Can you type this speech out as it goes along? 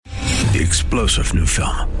The explosive new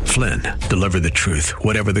film, Flynn, deliver the truth,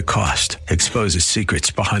 whatever the cost, exposes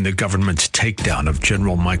secrets behind the government's takedown of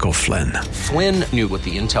General Michael Flynn. Flynn knew what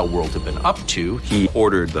the intel world had been up to. He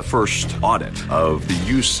ordered the first audit of the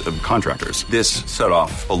use of contractors. This set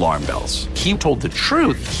off alarm bells. He told the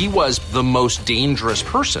truth. He was the most dangerous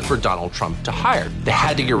person for Donald Trump to hire. They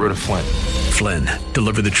had to get rid of Flynn. Flynn,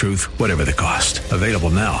 deliver the truth, whatever the cost. Available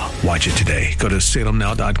now. Watch it today. Go to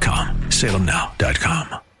salemnow.com.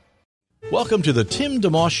 salemnow.com. Welcome to the Tim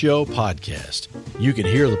DeMoss Show podcast. You can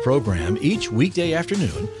hear the program each weekday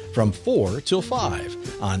afternoon from 4 till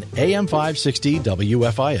 5 on AM 560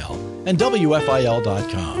 WFIL and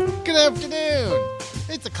WFIL.com. Good afternoon.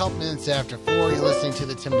 It's a couple minutes after 4. You're listening to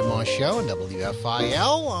the Tim DeMoss Show on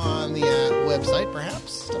WFIL on the website,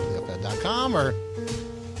 perhaps, WFIL.com, or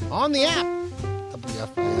on the app,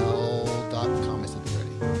 WFIL.com. I said it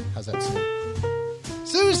already. How's that, Sue?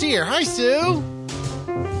 Sue's here. Hi, Sue.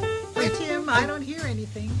 Hi, Tim. I don't hear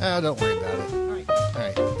anything. Oh, don't worry about it. All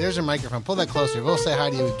right. There's your microphone. Pull that closer. We'll say hi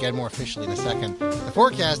to you again more officially in a second. The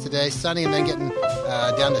forecast today, sunny and then getting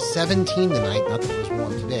down to 17 tonight. Not that it was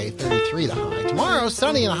warm today. 33 the high. Tomorrow,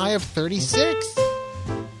 sunny and a high of 36.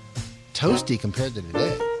 Toasty compared to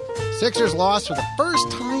today. Sixers lost for the first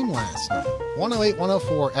time last night.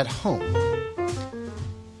 108-104 at home.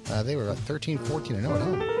 They were 13-14 at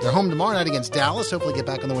home. They're home tomorrow night against Dallas. Hopefully get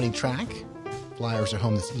back on the winning track. Flyers are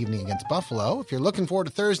home this evening against Buffalo. If you're looking forward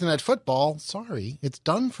to Thursday night football, sorry, it's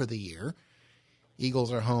done for the year.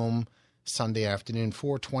 Eagles are home Sunday afternoon,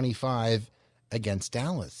 4:25 against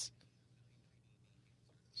Dallas.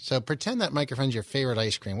 So pretend that microphone's your favorite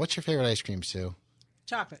ice cream. What's your favorite ice cream, Sue?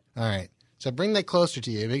 Chocolate. All right. So bring that closer to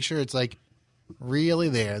you. Make sure it's like really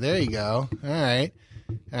there. There you go. All right.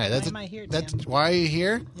 All right. Why am I here, Tim? That's why are you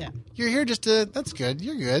here? Yeah. You're here just to. That's good.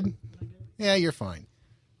 You're good. Yeah, you're fine.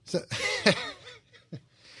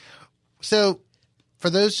 So,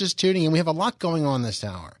 for those just tuning in, we have a lot going on this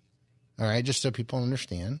hour. All right, just so people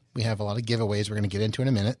understand, we have a lot of giveaways we're going to get into in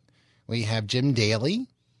a minute. We have Jim Daly,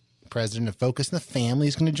 president of Focus on the Family,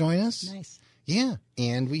 is going to join us. Nice. Yeah,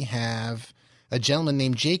 and we have a gentleman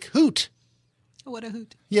named Jake Hoot. Oh, what a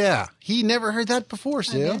hoot. Yeah, he never heard that before,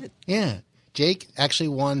 Sue. I bet. Yeah, Jake actually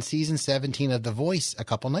won season 17 of The Voice a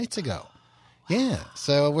couple nights ago. Yeah,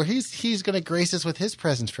 so he's going to grace us with his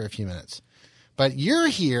presence for a few minutes. But you're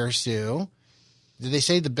here, Sue. Did they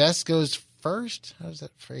say the best goes first? How's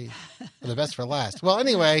that phrase? Or the best for last. Well,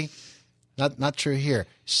 anyway, not true here.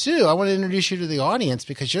 Sue, I want to introduce you to the audience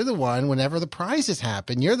because you're the one, whenever the prizes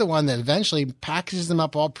happen, you're the one that eventually packages them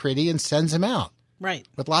up all pretty and sends them out. Right.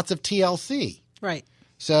 With lots of TLC. Right.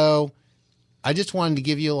 So I just wanted to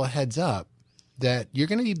give you a little heads up that you're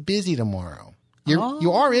going to be busy tomorrow.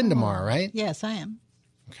 You are in tomorrow, right? Yes, I am.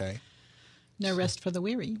 Okay. No rest for the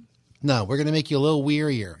weary. No, we're going to make you a little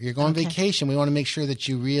wearier. You're going on vacation. We want to make sure that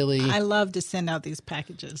you really... I love to send out these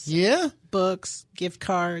packages. Yeah? Books, gift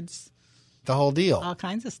cards. The whole deal. All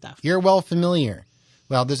kinds of stuff. You're well familiar.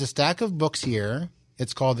 Well, there's a stack of books here.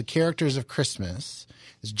 It's called The Characters of Christmas.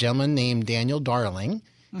 This gentleman named Daniel Darling,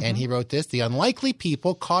 and he wrote this, The Unlikely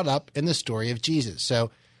People Caught Up in the Story of Jesus. So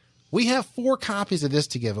we have 4 copies of this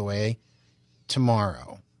to give away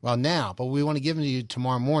tomorrow. Well, now, but we want to give them to you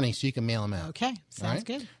tomorrow morning so you can mail them out. Okay, sounds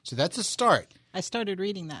good. So that's a start. I started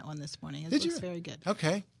reading that one this morning. It looks very good.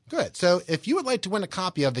 Okay, good. So if you would like to win a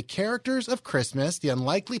copy of The Characters of Christmas, The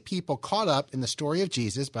Unlikely People Caught Up in the Story of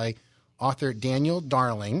Jesus by author Daniel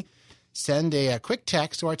Darling, send a quick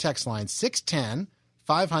text to our text line,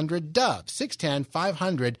 610-500-DOVE,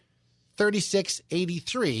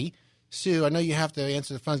 610-500-3683. Sue, I know you have to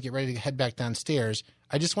answer the phones, get ready to head back downstairs.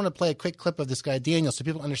 I just want to play a quick clip of this guy, Daniel, so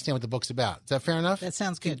people understand what the book's about. Is that fair enough? That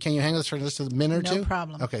sounds good. Can you hang with us for just a minute or two? No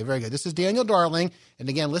problem. Okay, very good. This is Daniel Darling. And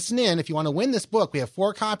again, listen in. If you want to win this book, we have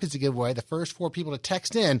 4 copies to give away. The first 4 people to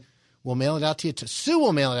text in, we'll mail it out to you. Sue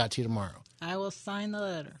will mail it out to you tomorrow. I will sign the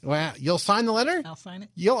letter. Well, you'll sign the letter? I'll sign it.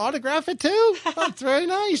 You'll autograph it too? That's very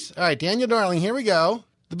nice. All right, Daniel Darling, here we go.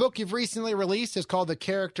 The book you've recently released is called The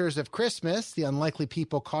Characters of Christmas, The Unlikely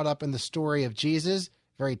People Caught Up in the Story of Jesus.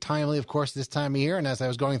 Very timely, of course, this time of year. And as I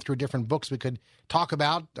was going through different books we could talk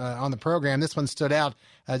about on the program, this one stood out.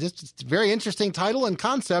 Just a very interesting title and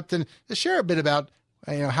concept. And just share a bit about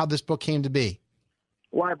how this book came to be.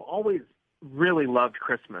 Well, I've always really loved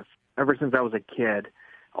Christmas ever since I was a kid.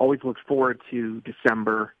 Always looked forward to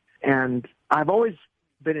December. And I've always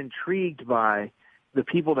been intrigued by the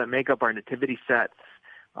people that make up our nativity sets,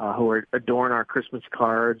 who adorn our Christmas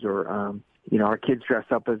cards, or, our kids dress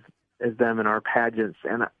up as them in our pageants.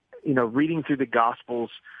 And, reading through the Gospels,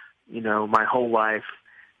 my whole life,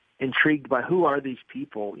 intrigued by who are these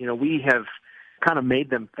people. We have kind of made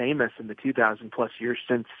them famous in the 2,000 plus years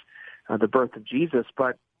since the birth of Jesus.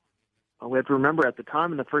 But we have to remember at the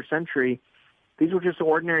time in the first century, these were just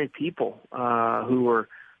ordinary people who were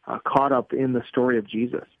caught up in the story of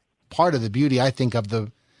Jesus. Part of the beauty, I think, of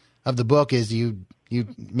the book is you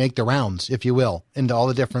make the rounds, if you will, into all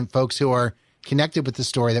the different folks who are connected with the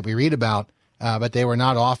story that we read about, but they were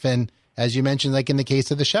not often, as you mentioned, like in the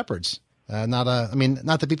case of the shepherds. Not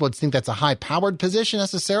that people would think that's a high-powered position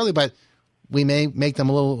necessarily, but we may make them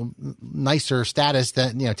a little nicer status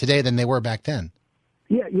today than they were back then.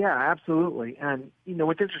 Yeah, absolutely. And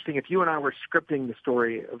what's interesting, if you and I were scripting the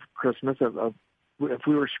story of Christmas, if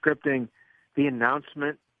we were scripting the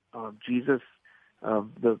announcement of Jesus, of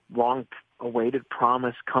the long-awaited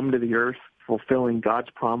promise come to the earth, fulfilling God's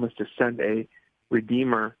promise to send a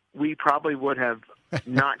Redeemer, we probably would have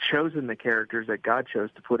not chosen the characters that God chose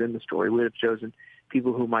to put in the story. We would have chosen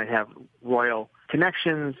people who might have royal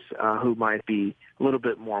connections, who might be a little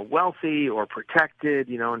bit more wealthy or protected,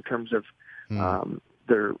 in terms of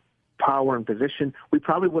their power and position. We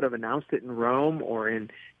probably would have announced it in Rome or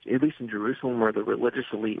at least in Jerusalem, where the religious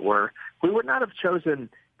elite were. We would not have chosen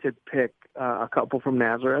to pick a couple from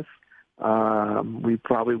Nazareth. We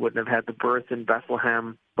probably wouldn't have had the birth in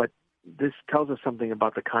Bethlehem, but this tells us something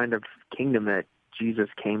about the kind of kingdom that Jesus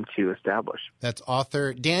came to establish. That's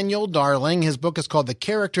author Daniel Darling. His book is called The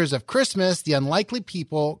Characters of Christmas, The Unlikely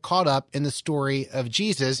People Caught Up in the Story of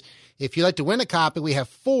Jesus. If you'd like to win a copy, we have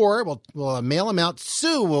 4. We'll mail them out.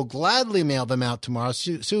 Sue will gladly mail them out tomorrow.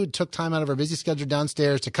 Sue took time out of her busy schedule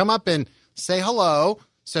downstairs to come up and say hello.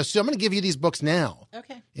 So, Sue, I'm going to give you these books now.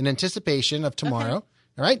 Okay. In anticipation of tomorrow. Okay.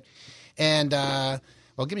 All right? And,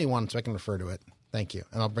 give me one so I can refer to it. Thank you.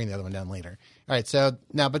 And I'll bring the other one down later. All right. So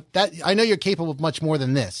now, but that, I know you're capable of much more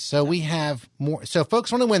than this. So we have more. So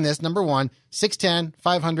folks want to win this. Number 1,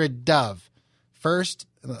 610-500 Dove. First,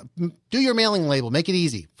 do your mailing label. Make it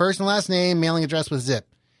easy. First and last name, mailing address with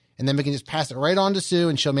zip. And then we can just pass it right on to Sue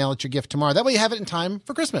and she'll mail out your gift tomorrow. That way you have it in time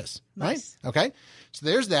for Christmas. Nice. Right? Okay. So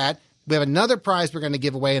there's that. We have another prize we're going to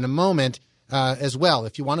give away in a moment as well.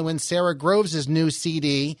 If you want to win Sarah Groves' new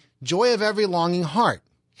CD, Joy of Every Longing Heart.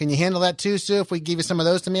 Can you handle that too, Sue, if we give you some of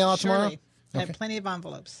those to mail out tomorrow? Okay. I have plenty of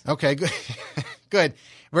envelopes. Okay, good. Good.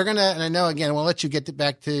 We're going to, and I know, again, we'll let you get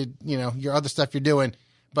back to, your other stuff you're doing,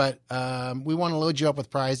 but we want to load you up with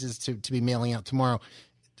prizes to be mailing out tomorrow.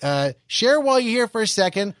 Share while you're here for a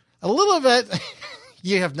second, a little bit.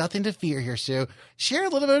 You have nothing to fear here, Sue. Share a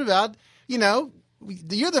little bit about,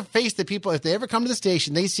 you're the face that people, if they ever come to the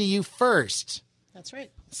station, they see you first. That's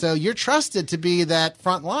right. So you're trusted to be that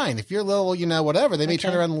front line. If you're a little, whatever, they may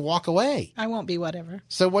turn around and walk away. I won't be whatever.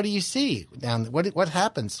 So what do you see down there? What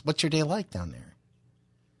happens? What's your day like down there?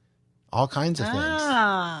 All kinds of things.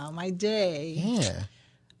 My day. Yeah.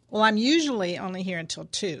 Well, I'm usually only here until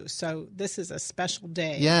 2, so this is a special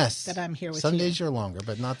day. Yes. That I'm here with Sundays you. Are longer,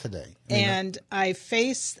 but not today. And I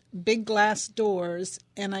face big glass doors,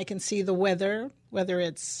 and I can see the weather, whether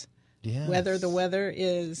it's whether the weather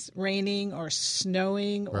is raining or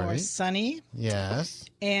snowing or sunny. Yes.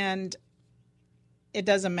 And it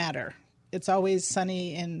doesn't matter. It's always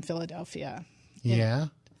sunny in Philadelphia. Yeah.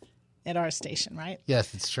 At our station, right?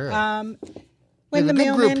 Yes, it's true. When the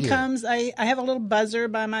mailman comes, I have a little buzzer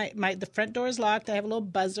by the front door is locked. I have a little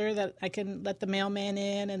buzzer that I can let the mailman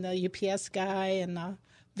in and the UPS guy and the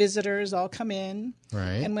visitors all come in.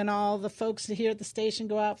 Right. And when all the folks here at the station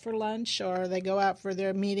go out for lunch or they go out for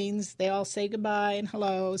their meetings, they all say goodbye and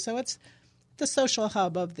hello. So it's the social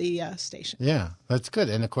hub of the station. Yeah, that's good.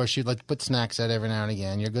 And, of course, you'd like to put snacks out every now and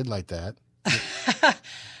again. You're good like that.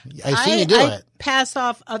 I've seen you do it. Pass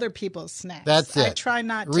off other people's snacks. That's it. I try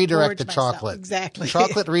not to redirect the myself. chocolate. Exactly.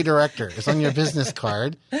 Chocolate redirector is on your business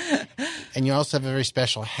card. And you also have a very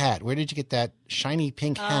special hat. Where did you get that shiny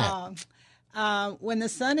pink hat? When the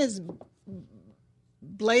sun is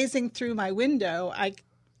blazing through my window, I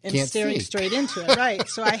am staring straight into it. Right.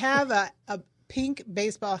 So I have a pink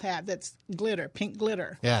baseball hat that's pink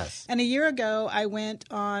glitter. Yes. And a year ago, I went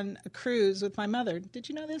on a cruise with my mother. Did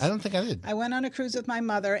you know this? I don't think I did. I went on a cruise with my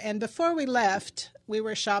mother, and before we left, we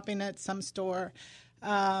were shopping at some store,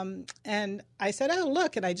 and I said, oh,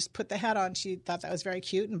 look, and I just put the hat on. She thought that was very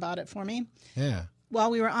cute and bought it for me. Yeah. While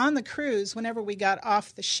we were on the cruise, whenever we got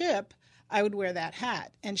off the ship, I would wear that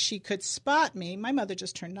hat, and she could spot me. My mother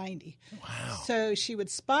just turned 90. Wow. So she would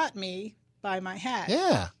spot me by my hat.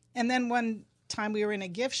 Yeah. And then one time we were in a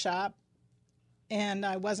gift shop, and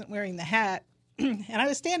I wasn't wearing the hat, and I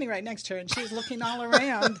was standing right next to her, and she was looking all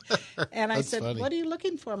around. And I said, funny. What are you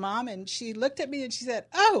looking for, Mom? And she looked at me, and she said,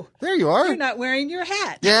 oh, there you are. You're not wearing your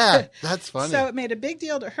hat. Yeah, that's funny. So it made a big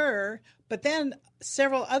deal to her, but then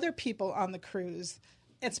several other people on the cruise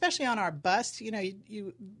especially on our bus,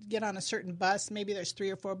 you get on a certain bus, maybe there's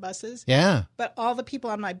 3 or 4 buses. Yeah. But all the people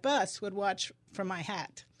on my bus would watch from my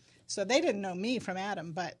hat. So they didn't know me from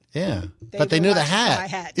Adam, but they knew the hat. My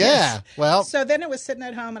hat. Yeah. Yes. Well, so then it was sitting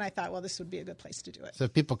at home, and I thought, well, this would be a good place to do it. So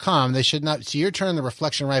if people come, they should not. So you're turning the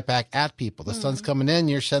reflection right back at people. The sun's coming in,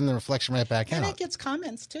 you're sending the reflection right back out. And it gets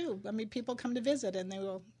comments too. I mean, people come to visit, and they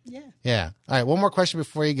will, Yeah. All right. One more question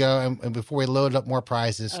before you go, and before we load up more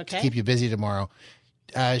prizes to keep you busy tomorrow.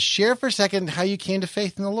 Share for a second how you came to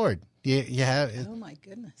faith in the Lord. You have. Oh my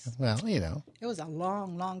goodness. Well, it was a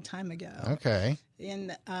long, long time ago. Okay. In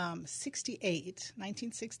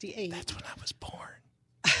 1968. That's when I was born.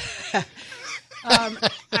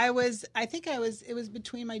 It was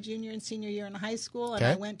between my junior and senior year in high school, and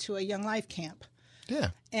I went to a Young Life camp. Yeah.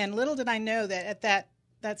 And little did I know that at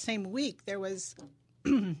that same week there was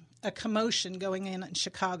a commotion going in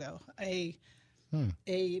Chicago. A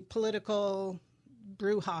political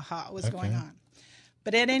brouhaha was going on.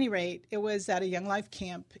 But at any rate, it was at a Young Life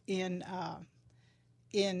camp in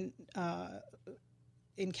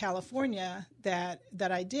California that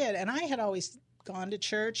I did, and I had always gone to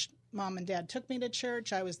church. Mom and Dad took me to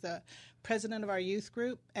church. I was the president of our youth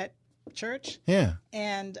group at church. Yeah.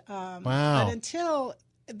 And wow. But until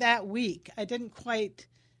that week, I didn't quite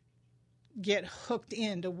get hooked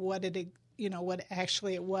into what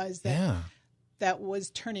actually it was that was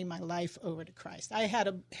turning my life over to Christ. I had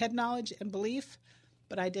a head knowledge and belief,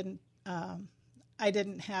 but I didn't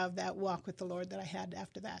have that walk with the Lord that I had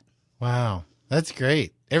after that. Wow. That's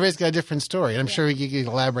great. Everybody's got a different story. And I'm sure you can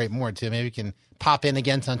elaborate more, too. Maybe we can pop in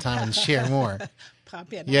again sometime and share more.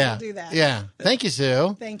 Pop in. Yeah. I'll do that. Yeah. Thank you,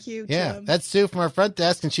 Sue. Thank you, Yeah. Tim. That's Sue from our front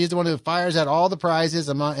desk, and she's the one who fires out all the prizes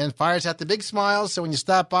and fires out the big smiles. So when you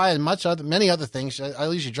stop by and many other things, I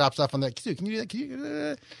usually drop stuff on that. Sue, can you do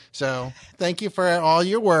that? So thank you for all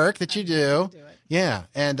your work that you do. Yeah.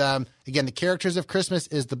 And again, The Characters of Christmas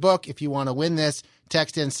is the book. If you want to win this,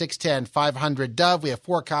 text in 610-500-DOVE. We have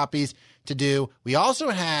 4 copies to do. We also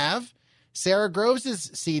have Sarah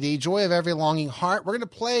Groves' CD, Joy of Every Longing Heart. We're going to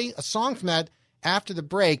play a song from that after the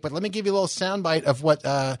break, but let me give you a little soundbite of what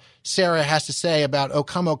Sarah has to say about O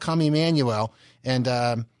Come, Emmanuel. And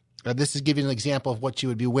this is giving an example of what you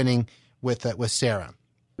would be winning with Sarah.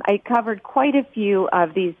 I covered quite a few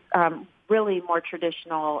of these really more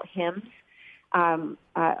traditional hymns.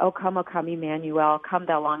 O come, Emmanuel, Come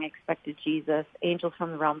thou long expected Jesus, Angels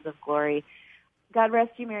from the realms of glory, God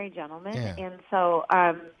rest you, merry gentlemen. Yeah. And so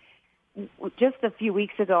just a few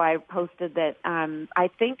weeks ago I posted that I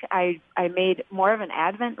think I made more of an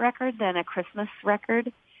Advent record than a Christmas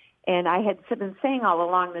record. And I had been saying all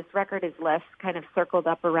along this record is less kind of circled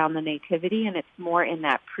up around the nativity, and it's more in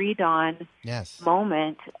that pre-dawn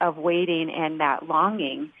moment of waiting and that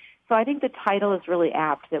longing. So I think the title is really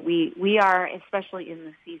apt, that we are, especially in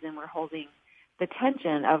this season, we're holding the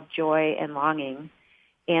tension of joy and longing.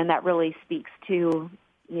 And that really speaks to,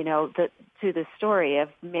 the story of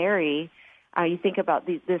Mary. You think about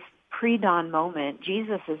this pre-dawn moment.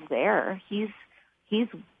 Jesus is there. He's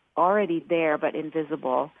already there, but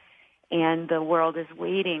invisible. And the world is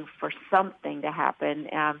waiting for something to happen,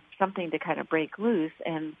 something to kind of break loose.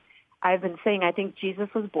 And I've been saying, I think Jesus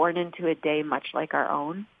was born into a day much like our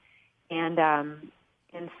own. And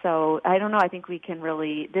so, I don't know, I think we can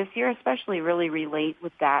really, this year especially, really relate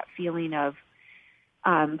with that feeling of,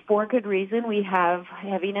 for good reason, we have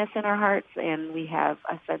heaviness in our hearts, and we have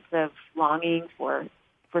a sense of longing for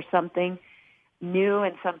something new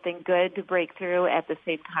and something good to break through. At the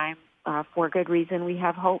same time, for good reason, we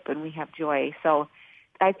have hope and we have joy. So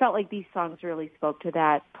I felt like these songs really spoke to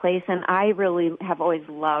that place, and I really have always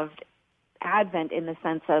loved Advent in the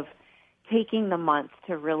sense of taking the month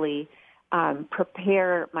to really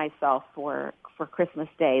prepare myself for Christmas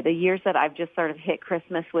Day. The years that I've just sort of hit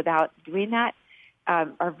Christmas without doing that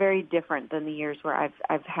are very different than the years where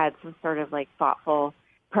I've had some sort of like thoughtful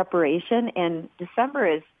preparation. And December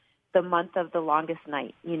is the month of the longest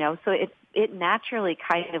night, so it naturally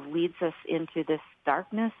kind of leads us into this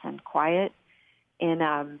darkness and quiet.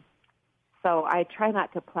 And so I try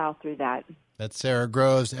not to plow through that. That's Sarah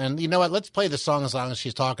Groves. And you know what? Let's play the song as long as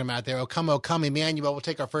she's talking about there. O come, Emmanuel. We'll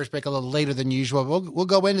take our first break a little later than usual. We'll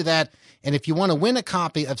go into that. And if you want to win a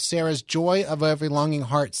copy of Sarah's Joy of Every Longing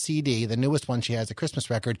Heart CD, the newest one she has, a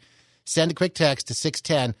Christmas record, send a quick text to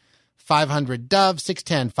 610-500-DOVE,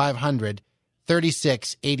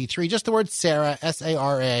 610-500-3683. Just the word Sarah,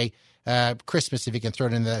 S-A-R-A. Christmas, if you can throw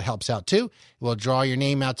it in there, that helps out too. We'll draw your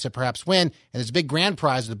name out to perhaps win. And there's a big grand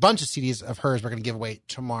prize with a bunch of CDs of hers we're going to give away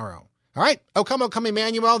tomorrow. All right. O Come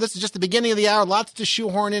Emmanuel. This is just the beginning of the hour. Lots to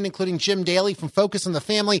shoehorn in, including Jim Daly from Focus on the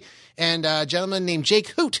Family and a gentleman named Jake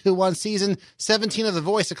Hoot, who won season 17 of The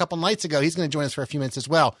Voice a couple nights ago. He's going to join us for a few minutes as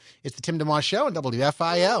well. It's the Tim DeMoss Show on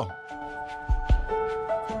WFIL.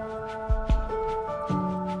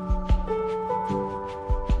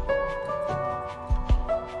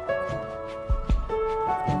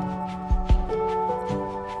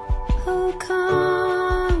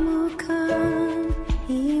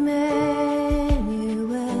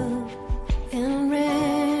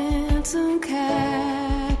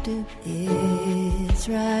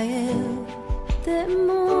 Israel that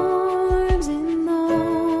mourns in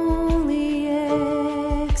lonely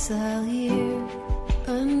exile here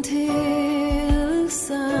until the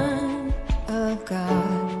Son of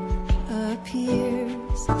God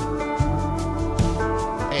appears.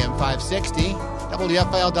 AM 560,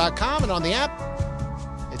 WFIL.com, and on the app.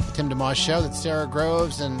 It's the Tim DeMoss Show. That's Sarah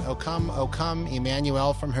Groves and O Come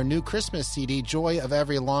Emmanuel from her new Christmas CD, Joy of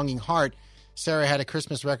Every Longing Heart. Sarah had a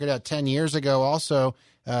Christmas record out 10 years ago also,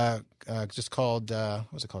 just called,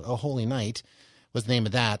 what was it called? Oh, Holy Night was the name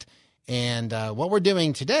of that. And what we're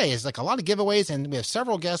doing today is like a lot of giveaways, and we have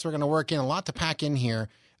several guests we're going to work in, a lot to pack in here.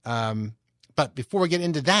 But before we get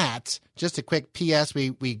into that, just a quick P.S.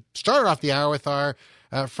 We started off the hour with our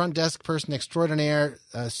front desk person extraordinaire,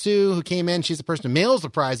 Sue, who came in. She's the person who mails the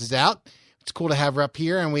prizes out. It's cool to have her up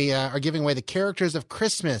here, and we are giving away The Characters of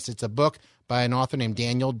Christmas. It's a book by an author named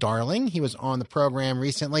Daniel Darling. He was on the program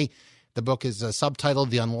recently. The book is subtitled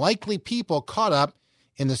The Unlikely People Caught Up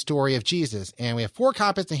in the Story of Jesus. And we have 4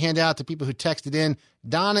 copies to hand out to people who texted in.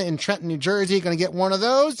 Donna in Trenton, New Jersey, going to get one of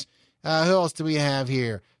those. Who else do we have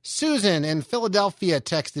here? Susan in Philadelphia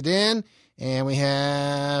texted in. And we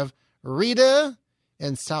have Rita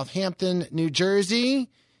in Southampton, New Jersey.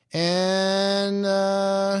 And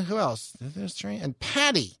who else? And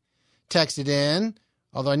Patty texted in.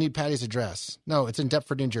 Although I need Patty's address. No, it's in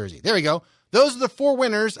Deptford, New Jersey. There we go. Those are the 4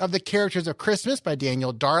 winners of The Characters of Christmas by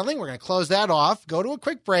Daniel Darling. We're going to close that off. Go to a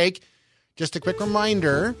quick break. Just a quick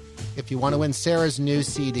reminder, if you want to win Sarah's new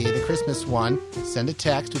CD, the Christmas one, send a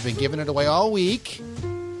text. We've been giving it away all week.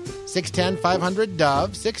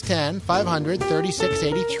 610-500-DOVE,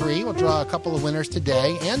 610-500-3683. We'll draw a couple of winners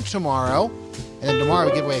today and tomorrow. And then tomorrow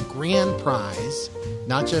we give away a grand prize.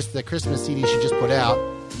 Not just the Christmas CD she just put out,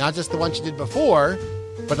 not just the one she did before,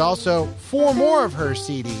 but also 4 more of her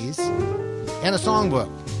CDs and a songbook.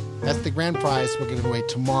 That's the grand prize we're giving away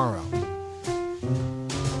tomorrow.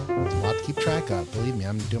 It's a lot to keep track of. Believe me,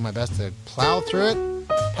 I'm doing my best to plow through it,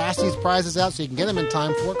 pass these prizes out so you can get them in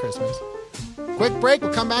time for Christmas. Quick break.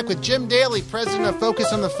 We'll come back with Jim Daly, president of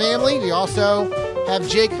Focus on the Family. We also have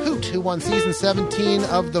Jake Hoot, who won season 17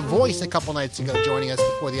 of The Voice a couple nights ago, joining us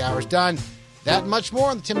before the hour's done. That and much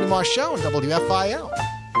more on the Tim DeMoss Show on WFIL.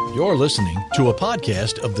 You're listening to a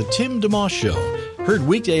podcast of The Tim DeMoss Show, heard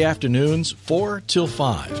weekday afternoons 4 till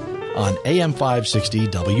 5 on AM 560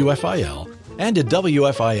 WFIL and at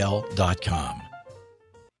WFIL.com.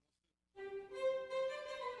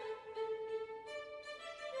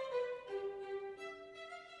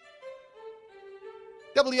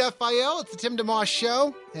 WFIL, it's the Tim DeMoss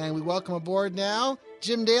Show, and we welcome aboard now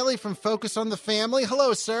Jim Daly from Focus on the Family.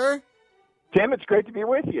 Hello, sir. Tim, it's great to be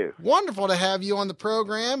with you. Wonderful to have you on the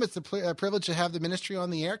program. It's a privilege to have the ministry on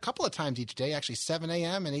the air a couple of times each day, actually 7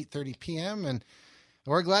 a.m. and 8:30 p.m., and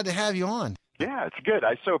we're glad to have you on. Yeah, it's good.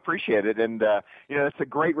 I so appreciate it. And, it's a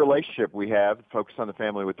great relationship we have, Focus on the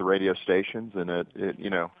Family with the radio stations, and,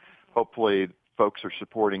 hopefully folks are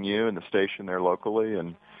supporting you and the station there locally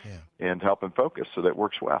and helping focus, so that it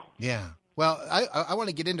works well. Yeah. Well, I want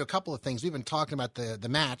to get into a couple of things. We've been talking about the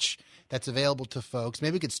match that's available to folks.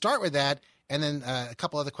 Maybe we could start with that, and then a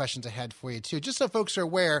couple other questions I had for you, too, just so folks are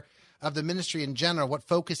aware of the ministry in general, what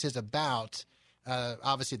Focus is about.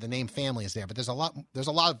 Obviously, the name family is there, but there's a lot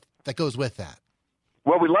that goes with that.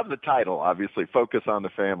 Well, we love the title, obviously, Focus on the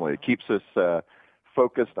Family. It keeps us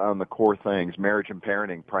focused on the core things, marriage and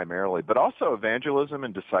parenting primarily, but also evangelism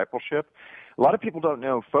and discipleship. A lot of people don't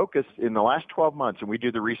know Focus in the last 12 months, and we do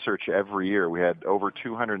the research every year, we had over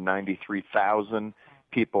 293,000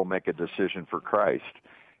 people make a decision for Christ.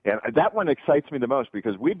 And that one excites me the most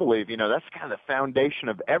because we believe, that's kind of the foundation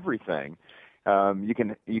of everything.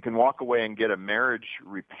 You can walk away and get a marriage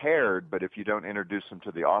repaired, but if you don't introduce them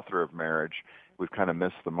to the author of marriage, we've kind of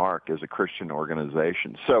missed the mark as a Christian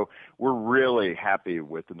organization. So we're really happy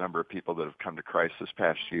with the number of people that have come to Christ this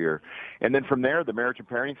past year. And then from there, the marriage and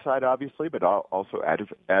parenting side, obviously, but also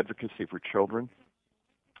advocacy for children.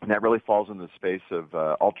 And that really falls in the space of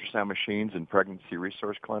ultrasound machines and pregnancy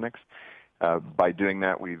resource clinics. By doing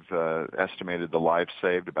that, we've estimated the lives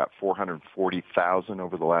saved about 440,000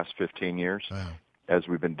 over the last 15 years as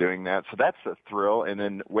we've been doing that. So that's a thrill. And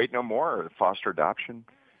then Wait No More, the foster adoption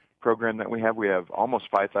program that we have almost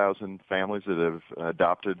 5,000 families that have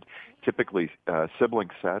adopted, typically sibling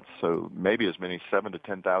sets, so maybe as many 7,000 to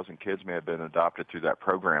 10,000 kids may have been adopted through that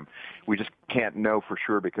program. We just can't know for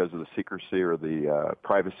sure because of the secrecy or the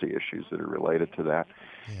privacy issues that are related to that.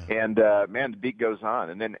 Yeah. And, man, the beat goes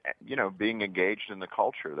on. And then, being engaged in the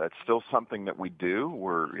culture, that's still something that we do.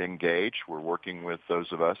 We're engaged. We're working with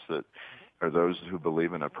those of us that are those who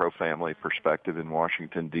believe in a pro-family perspective in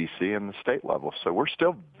Washington, D.C. and the state level. So we're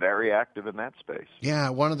still very active in that space. Yeah,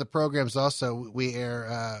 one of the programs also, we air,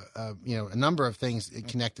 a number of things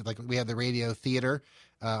connected. Like we have the radio theater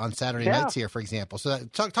on Saturday nights here, for example. So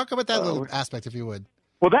talk about that little aspect, if you would.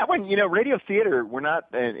 Well, that one, radio theater, we're not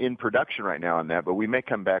in production right now on that, but we may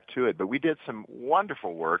come back to it. But we did some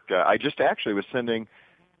wonderful work. I just actually was sending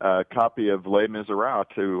a copy of Les Miserables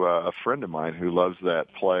to a friend of mine who loves that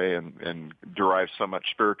play and derives so much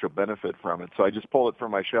spiritual benefit from it. So I just pulled it from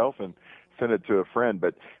my shelf and sent it to a friend.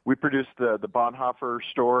 But we produced the Bonhoeffer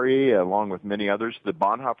story along with many others. The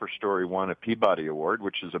Bonhoeffer story won a Peabody Award,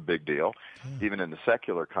 which is a big deal. Even in the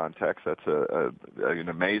secular context, that's an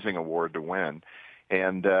amazing award to win.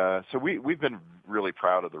 And so we've been really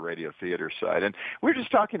proud of the radio theater side. And we were just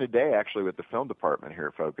talking today, actually, with the film department here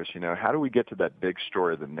at Focus, how do we get to that big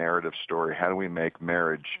story, the narrative story? How do we make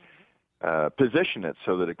marriage, position it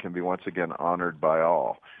so that it can be once again honored by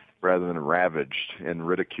all rather than ravaged and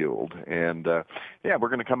ridiculed? And, we're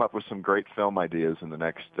going to come up with some great film ideas in the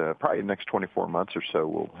next, probably the next 24 months or so.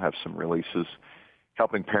 We'll have some releases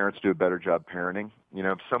helping parents do a better job parenting.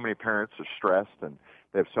 So many parents are stressed and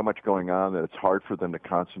they have so much going on that it's hard for them to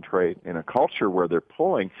concentrate in a culture where the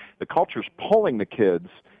culture's pulling the kids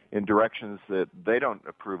in directions that they don't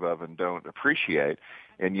approve of and don't appreciate.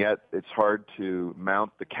 And yet it's hard to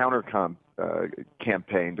mount the counter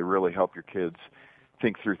campaign to really help your kids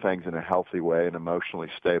think through things in a healthy way, an emotionally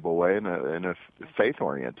stable way, in a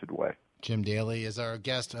faith-oriented way. Jim Daly is our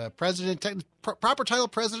guest, president, proper title,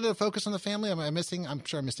 president of Focus on the Family. I'm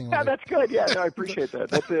sure I'm missing one. Yeah, that's good. Yeah, no, I appreciate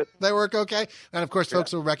that. That's it. That work okay? And, of course,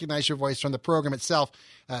 folks will recognize your voice from the program itself,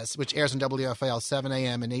 which airs on WFIL 7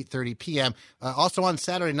 a.m. and 8:30 p.m. Also on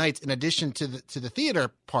Saturday nights, in addition to the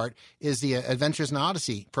theater part, is the Adventures in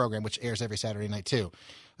Odyssey program, which airs every Saturday night, too.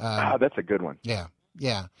 That's a good one. Yeah.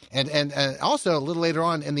 Yeah, and also a little later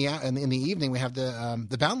on in the evening we have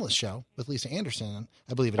the Boundless Show with Lisa Anderson,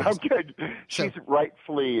 I believe it is. Oh, good. She's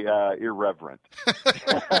rightfully irreverent.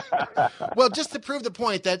 Well, just to prove the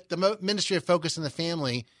point that the Ministry of Focus on the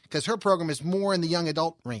Family, because her program is more in the young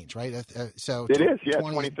adult range, right? So it is,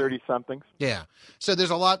 20, 30 somethings. Yeah. So there's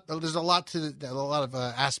a lot of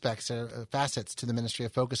aspects, facets to the Ministry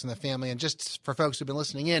of Focus on the Family, and just for folks who've been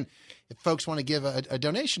listening in, if folks want to give a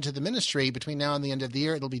donation to the ministry between now and the end of the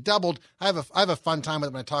year, it'll be doubled. I have a fun time with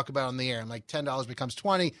it when I talk about it on the air. And like $10 becomes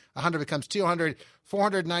 $20, $100 becomes $200,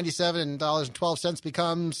 $497.12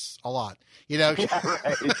 becomes a lot. Yeah, right.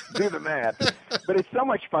 Do the math. But it's so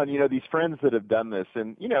much fun. These friends that have done this,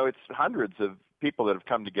 and it's hundreds of people that have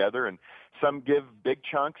come together, and some give big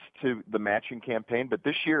chunks to the matching campaign. But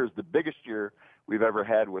this year is the biggest year we've ever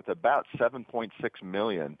had, with about $7.6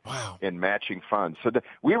 million in matching funds. So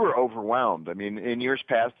we were overwhelmed. I mean, in years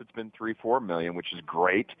past, it's been $3-4 million, which is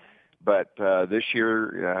great. But this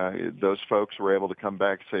year, those folks were able to come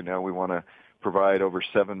back and say, no, we want to provide over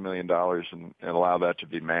 $7 million and allow that to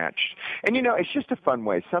be matched. And, it's just a fun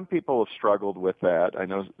way. Some people have struggled with that. I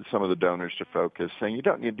know some of the donors to Focus saying you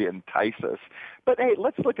don't need to entice us. But, hey,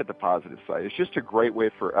 let's look at the positive side. It's just a great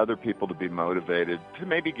way for other people to be motivated to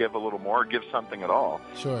maybe give a little more, give something at all.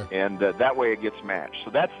 Sure. And that way it gets matched.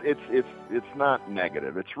 So it's not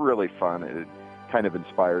negative. It's really fun. It kind of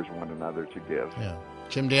inspires one another to give. Yeah.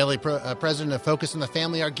 Jim Daly, president of Focus on the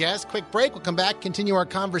Family, our guest. Quick break. We'll come back, continue our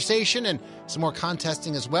conversation, and some more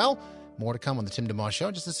contesting as well. More to come on the Tim DeMoss Show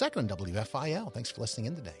in just a second on WFIL. Thanks for listening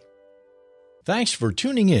in today. Thanks for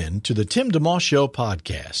tuning in to the Tim DeMoss Show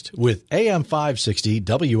podcast with AM 560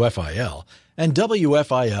 WFIL and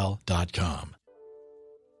WFIL.com.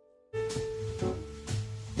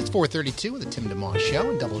 It's 4:32 with the Tim DeMoss Show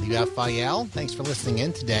and WFIL. Thanks for listening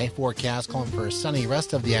in today. Forecast calling for a sunny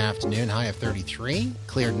rest of the afternoon, high of 33.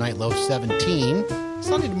 Cleared night, low 17.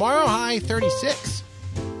 Sunny tomorrow, high 36.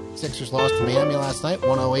 Sixers lost to Miami last night,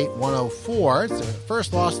 108-104. It's their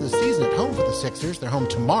first loss of the season at home for the Sixers. They're home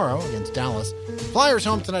tomorrow against Dallas. Flyers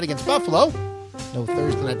home tonight against Buffalo. No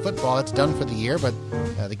Thursday night football. That's done for the year, but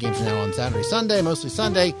the games are now on Saturday, Sunday, mostly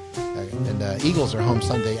Sunday. And Eagles are home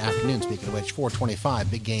Sunday afternoon, speaking of which,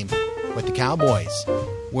 4:25, big game with the Cowboys.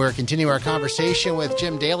 We're continuing our conversation with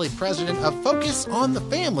Jim Daly, president of Focus on the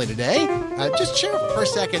Family today. Just share for a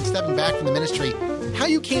second, stepping back from the ministry, how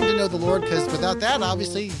you came to know the Lord, because without that,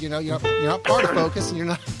 obviously, you're not part of Focus and you're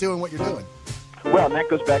not doing what you're doing. Well, and that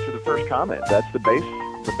goes back to the first comment. That's the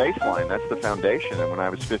baseline. That's the foundation. And when I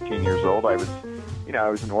was 15 years old, I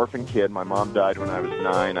was an orphan kid. My mom died when I was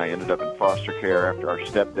 9. I ended up in foster care after our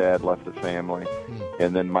stepdad left the family.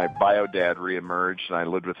 And then my bio dad reemerged, and I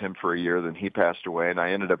lived with him for a year. Then he passed away, and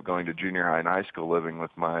I ended up going to junior high and high school living with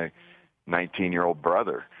my 19-year-old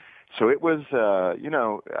brother. So it was,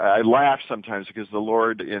 I laugh sometimes because the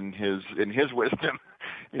Lord, in His wisdom,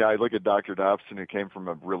 I look at Dr. Dobson, who came from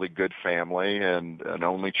a really good family and an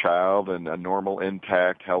only child and a normal,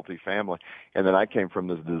 intact, healthy family. And then I came from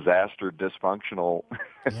this disaster, dysfunctional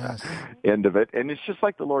end of it. And it's just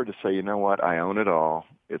like the Lord to say, you know what, I own it all.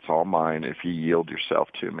 It's all mine if you yield yourself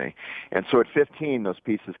to me. And so at 15, those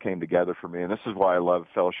pieces came together for me. And this is why I love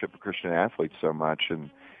Fellowship of Christian Athletes so much. And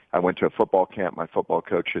I went to a football camp my football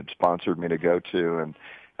coach had sponsored me to go to, and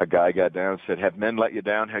a guy got down and said, have men let you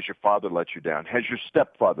down? Has your father let you down? Has your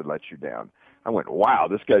stepfather let you down? I went, wow,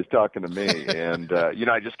 this guy's talking to me. And,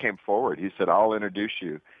 I just came forward. He said, I'll introduce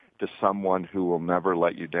you to someone who will never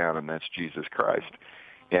let you down, and that's Jesus Christ.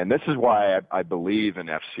 And this is why I believe in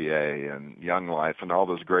FCA and Young Life and all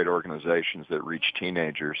those great organizations that reach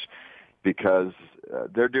teenagers, because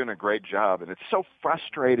they're doing a great job. And it's so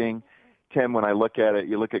frustrating, Tim, when I look at it.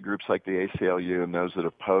 You look at groups like the ACLU and those that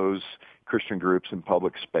oppose Christian groups in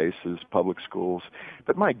public spaces, public schools.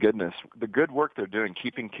 But my goodness, the good work they're doing,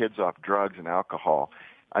 keeping kids off drugs and alcohol.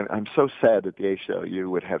 I'm so sad that the ACLU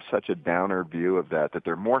would have such a downer view of that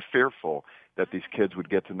they're more fearful that these kids would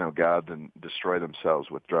get to know God than destroy themselves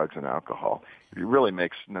with drugs and alcohol. It really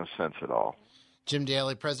makes no sense at all. Jim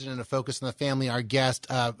Daly, president of Focus on the Family, our guest.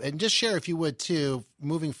 And just share, if you would, too,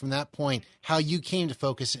 moving from that point, how you came to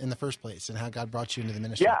Focus in the first place and how God brought you into the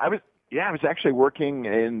ministry. I was actually working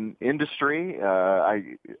in industry.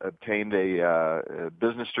 I obtained a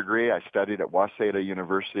business degree. I studied at Waseda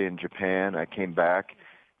University in Japan. I came back,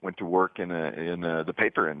 went to work in the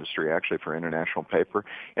paper industry, actually, for International Paper.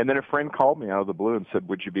 And then a friend called me out of the blue and said,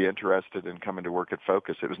 would you be interested in coming to work at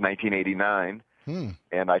Focus? It was 1989.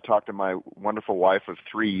 And I talked to my wonderful wife of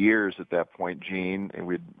 3 years at that point, Jean, and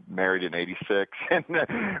we'd married in 86. And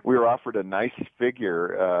we were offered a nice figure,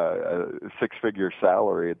 a six-figure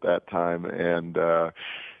salary at that time. And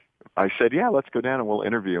I said, yeah, let's go down and we'll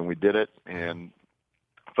interview. And we did it. And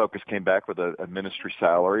Focus came back with a ministry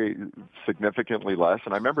salary significantly less.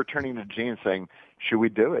 And I remember turning to Jean and saying, should we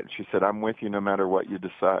do it? She said, I'm with you no matter what you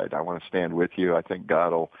decide. I want to stand with you. I think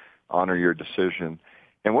God will honor your decision.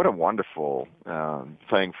 And what a wonderful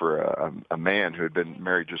thing for a man who had been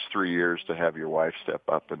married just 3 years to have your wife step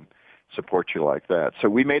up and support you like that. So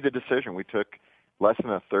we made the decision. We took less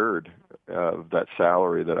than a third of that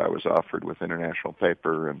salary that I was offered with International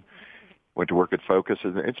Paper and went to work at Focus.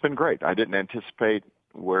 And it's been great. I didn't anticipate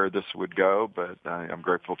where this would go, but I'm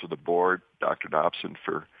grateful to the board, Dr. Dobson,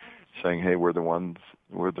 for saying, hey, we're the one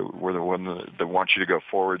that wants you to go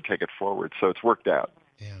forward, take it forward. So it's worked out.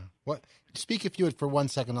 Yeah. What? Speak, if you would, for 1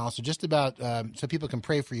 second also, just about so people can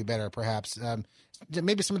pray for you better, perhaps.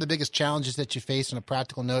 Maybe some of the biggest challenges that you face on a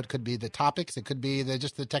practical note could be the topics. It could be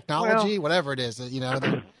just the technology, whatever it is.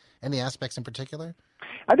 Any aspects in particular?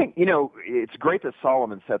 I think, it's great that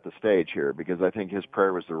Solomon set the stage here, because I think his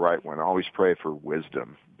prayer was the right one. Always pray for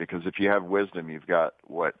wisdom, because if you have wisdom, you've got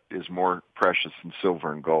what is more precious than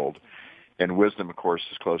silver and gold. And wisdom, of course,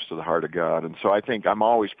 is close to the heart of God. And so I think I'm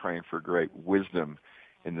always praying for great wisdom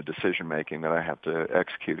in the decision-making that I have to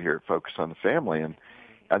execute here at Focus on the Family. And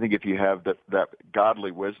I think if you have that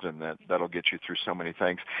godly wisdom, that'll get you through so many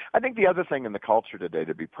things. I think the other thing in the culture today,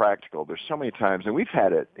 to be practical, there's so many times, and we've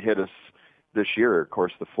had it hit us this year, of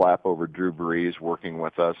course, the flap over Drew Brees working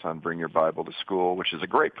with us on Bring Your Bible to School, which is a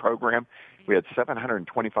great program. We had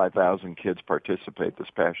 725,000 kids participate this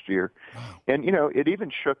past year. Wow. And, it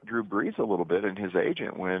even shook Drew Brees a little bit and his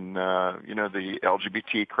agent when, the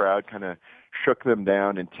LGBT crowd kind of shook them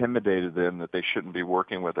down, intimidated them that they shouldn't be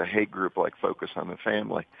working with a hate group like Focus on the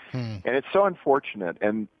Family. And it's so unfortunate.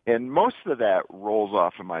 And most of that rolls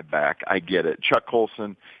off of my back. I get it. Chuck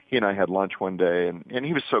Colson, he and I had lunch one day, and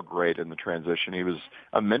he was so great in the transition. He was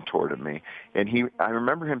a mentor to me. And I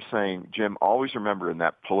remember him saying, Jim, always remember in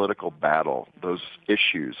that political battle, those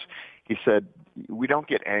issues, he said, we don't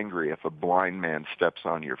get angry if a blind man steps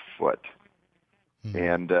on your foot.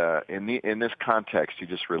 And in this context, he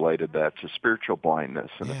just related that to spiritual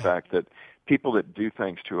blindness and the fact that people that do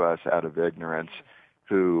things to us out of ignorance,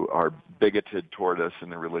 who are bigoted toward us in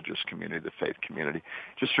the religious community, the faith community,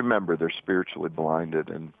 just remember they're spiritually blinded,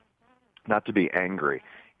 and not to be angry.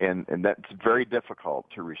 And that's very difficult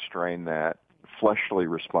to restrain that fleshly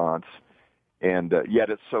response. And yet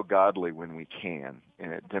it's so godly when we can.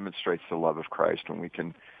 And it demonstrates the love of Christ when we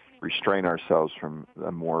can restrain ourselves from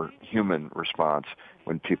a more human response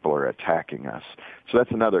when people are attacking us. So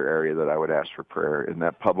that's another area that I would ask for prayer in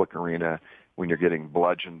that public arena when you're getting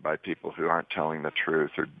bludgeoned by people who aren't telling the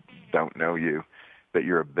truth or don't know you, that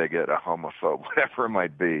you're a bigot, a homophobe, whatever it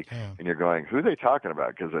might be, and you're going, who are they talking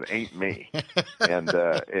about? Because it ain't me. And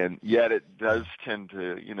yet it does tend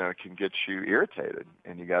to, it can get you irritated,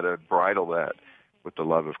 and you got to bridle that with the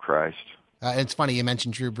love of Christ. It's funny you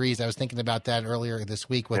mentioned Drew Brees. I was thinking about that earlier this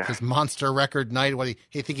week with his monster record night. I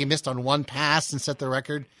think he missed on one pass and set the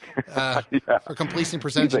record for completion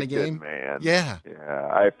percentage in a game. Good man. Yeah,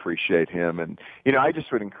 I appreciate him, and I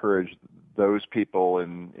just would encourage those people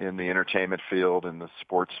in the entertainment field, in the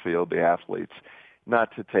sports field, the athletes,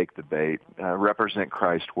 not to take the bait. Represent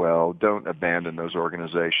Christ well. Don't abandon those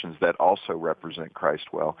organizations that also represent Christ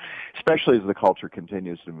well, especially as the culture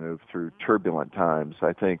continues to move through turbulent times.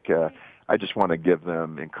 I think I just want to give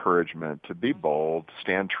them encouragement to be bold,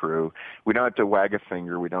 stand true. We don't have to wag a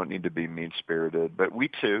finger. We don't need to be mean-spirited. But we,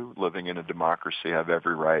 too, living in a democracy, have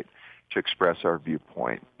every right to express our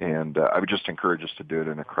viewpoint. And I would just encourage us to do it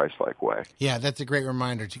in a Christ-like way. Yeah, that's a great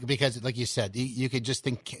reminder, because like you said, you could just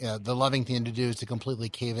think the loving thing to do is to completely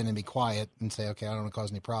cave in and be quiet and say, okay, I don't want to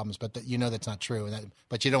cause any problems. But that's not true.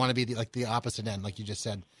 But you don't want to be like the opposite end, like you just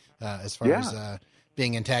said, as far as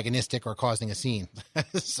being antagonistic or causing a scene.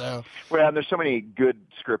 Well, and there's so many good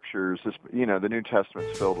scriptures. The New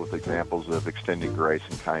Testament's filled with examples of extending grace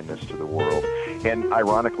and kindness to the world, and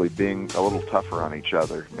ironically, being a little tougher on each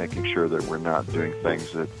other, making sure that we're not doing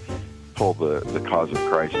things that pull the cause of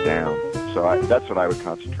Christ down. So that's what I would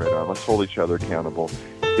concentrate on. Let's hold each other accountable.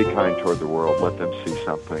 Be kind toward the world. Let them see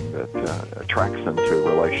something that attracts them to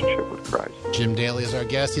a relationship with Christ. Jim Daly is our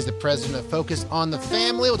guest. He's the president of Focus on the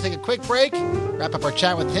Family. We'll take a quick break, wrap up our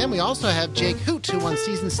chat with him. We also have Jake Hoot, who won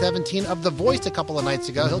season 17 of The Voice a couple of nights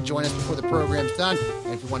ago. He'll join us before the program's done.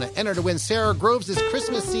 And if you want to enter to win Sarah Groves'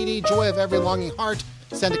 Christmas CD, Joy of Every Longing Heart,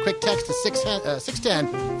 send a quick text to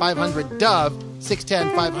 610-500-DOVE,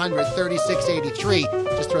 610-500-3683.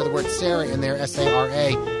 Just throw the word Sarah in there,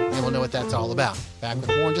 S-A-R-A, and we'll know what that's all about. Back with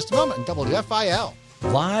more in just a moment on WFIL.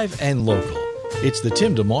 Live and local. It's the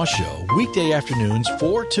Tim DeMoss Show, weekday afternoons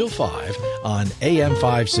 4 till 5 on AM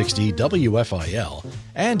 560 WFIL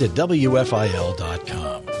and at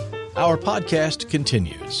WFIL.com. Our podcast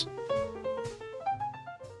continues.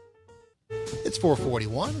 It's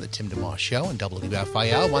 4:41, the Tim DeMoss Show on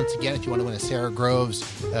WFIL. Once again, if you want to win a Sarah Groves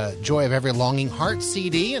Joy of Every Longing Heart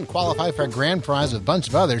CD and qualify for a grand prize with a bunch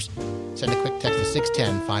of others, send a quick text to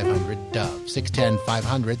 610-500-DOVE,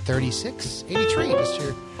 610-500-3683. Just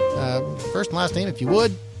your first and last name, if you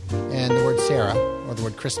would, and the word Sarah or the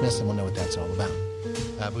word Christmas, and we'll know what that's all about.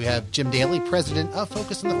 We have Jim Daly, president of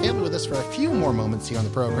Focus on the Family, with us for a few more moments here on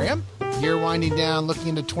the program. Year winding down, looking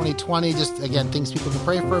into 2020, just, again, things people can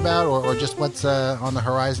pray for about, or just what's on the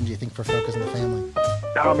horizon, do you think, for Focus on the Family?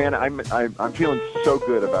 Oh, man, I'm feeling so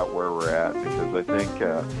good about where we're at, because I think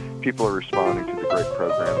people are responding to the great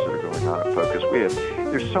programs that are going on at Focus.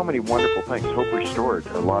 There's so many wonderful things. Hope Restored,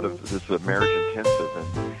 a lot of this is marriage intensive,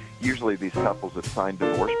 and usually these couples have signed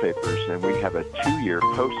divorce papers, and we have a post 2-year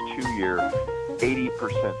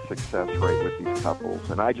 80% success rate with these couples.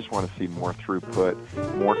 And I just want to see more throughput,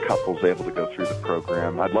 more couples able to go through the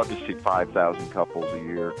program. I'd love to see 5,000 couples a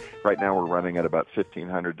year. Right now we're running at about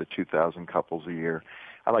 1,500 to 2,000 couples a year.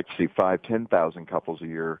 I'd like to see 5,000, 10,000 couples a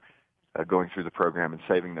year going through the program and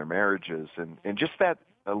saving their marriages. And just that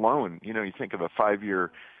alone, you think of a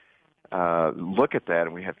 5-year look at that,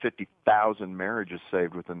 and we have 50,000 marriages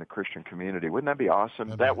saved within the Christian community. Wouldn't that be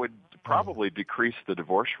awesome? That would probably decrease the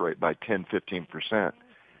divorce rate by 10, 15%.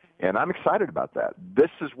 And I'm excited about that. This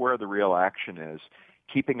is where the real action is,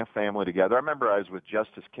 keeping a family together. I remember I was with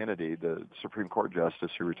Justice Kennedy, the Supreme Court Justice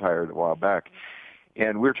who retired a while back,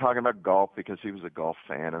 and we were talking about golf because he was a golf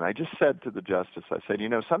fan. And I just said to the Justice, I said,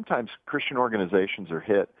 sometimes Christian organizations are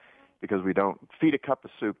hit because we don't feed a cup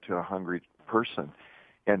of soup to a hungry person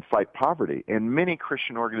and fight poverty. And many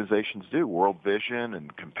Christian organizations do, World Vision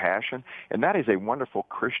and Compassion, and that is a wonderful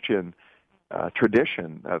Christian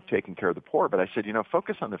tradition of taking care of the poor. But I said,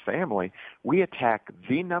 Focus on the Family, we attack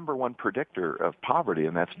the number one predictor of poverty,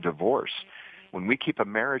 and that's divorce. When we keep a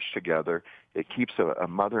marriage together, it keeps a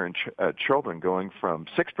mother and children going from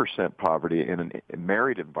 6% poverty in a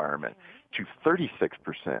married environment to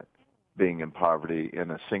 36% being in poverty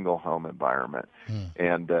in a single home environment.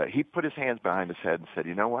 And he put his hands behind his head and said,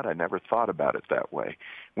 you know what, I never thought about it that way.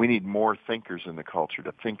 We need more thinkers in the culture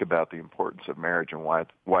to think about the importance of marriage and why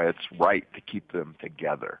it's right to keep them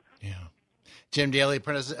together. Yeah. Jim Daly,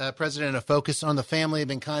 president of Focus on the Family, have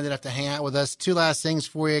been kind enough to hang out with us. Two last things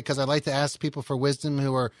for you, because I'd like to ask people for wisdom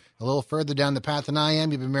who are a little further down the path than I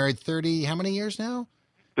am. You've been married 30, how many years now?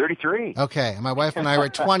 33. Okay. And my wife and I were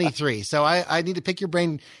 23. So I need to pick your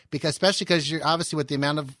brain, especially because you're obviously with the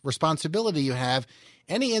amount of responsibility you have,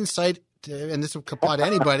 any insight, and this will apply to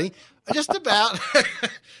anybody, just about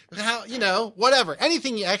how, whatever,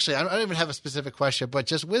 anything actually, I don't even have a specific question, but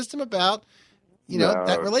just wisdom about,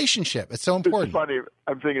 that relationship. It's so important. It's funny.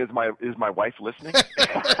 I'm thinking, is my wife listening?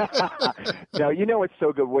 Now, it's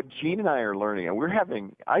so good. What Jean and I are learning, and we're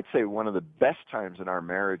having, I'd say, one of the best times in our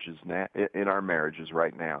marriages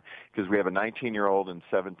right now, because we have a 19-year-old and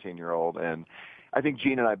 17-year-old, and I think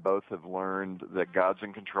Jean and I both have learned that God's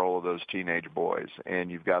in control of those teenage boys,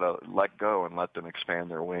 and you've got to let go and let them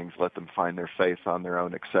expand their wings, let them find their faith on their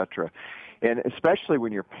own, etc. And especially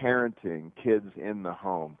when you're parenting kids in the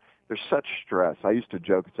home, there's such stress. I used to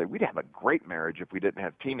joke and say, we'd have a great marriage if we didn't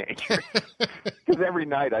have teenagers. Because every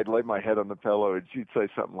night I'd lay my head on the pillow and she'd say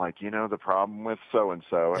something like, the problem with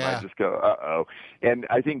so-and-so. And I'd just go, uh-oh. And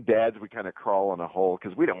I think dads, we kind of crawl in a hole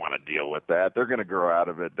because we don't want to deal with that. They're going to grow out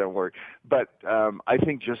of it. Don't worry. But I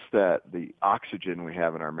think just that the oxygen we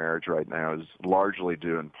have in our marriage right now is largely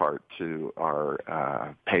due in part to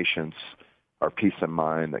our patience, our peace of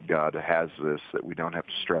mind that God has this, that we don't have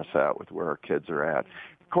to stress out with where our kids are at.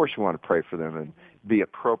 Of course, you want to pray for them and be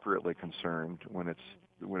appropriately concerned when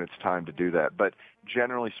it's time to do that. But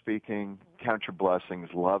generally speaking, count your blessings,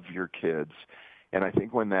 love your kids, and I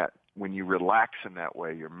think when you relax in that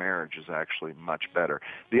way, your marriage is actually much better.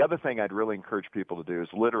 The other thing I'd really encourage people to do is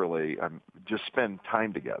literally just spend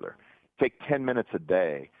time together. Take 10 minutes a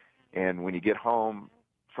day, and when you get home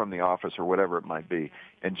from the office or whatever it might be,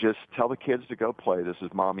 and just tell the kids to go play. This is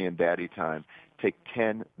mommy and daddy time. Take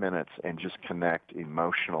 10 minutes and just connect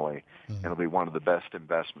emotionally, and it'll be one of the best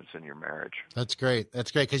investments in your marriage. That's great.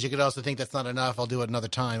 That's great, because you could also think that's not enough. I'll do it another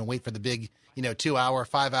time and wait for the big, 2-hour,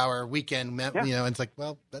 5-hour weekend. And it's like,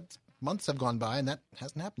 well, that's months have gone by, and that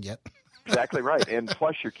hasn't happened yet. Exactly right. And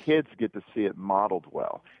plus your kids get to see it modeled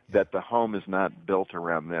well, that the home is not built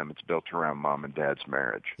around them. It's built around mom and dad's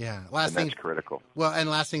marriage. Yeah. That's critical. Well, and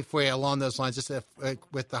last thing for you along those lines, just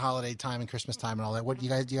with the holiday time and Christmas time and all that, do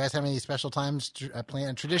you guys have any special times,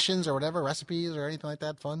 planned traditions or whatever, recipes or anything like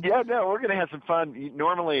that, fun? Yeah, no, we're going to have some fun.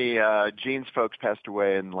 Normally, Jean's folks passed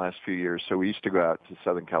away in the last few years, so we used to go out to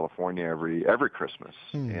Southern California every Christmas,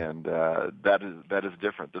 and that is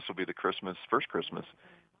different. This will be the first Christmas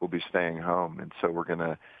we'll be staying home, and so we're going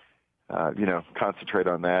to concentrate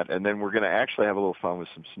on that. And then we're going to actually have a little fun with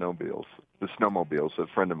some the snowmobiles. A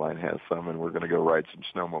friend of mine has some, and we're going to go ride some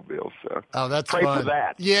snowmobiles. So that's pray fun. for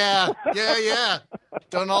that. Yeah.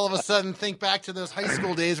 Don't all of a sudden think back to those high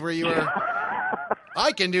school days where you were,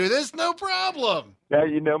 I can do this, no problem.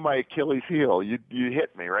 Yeah, my Achilles heel. You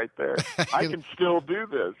hit me right there. I can still do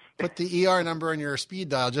this. Put the ER number on your speed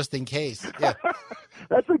dial just in case. Yeah.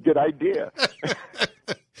 That's a good idea.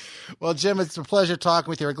 Well, Jim, it's a pleasure talking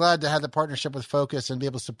with you. We're glad to have the partnership with Focus and be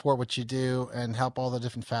able to support what you do and help all the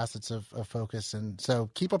different facets of Focus. And so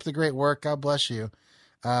keep up the great work. God bless you.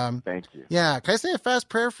 Thank you. Yeah. Can I say a fast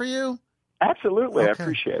prayer for you? Absolutely. Okay. I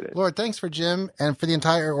appreciate it. Lord, thanks for Jim and for the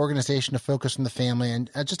entire organization to Focus on the Family. And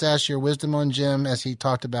I just ask your wisdom on Jim as he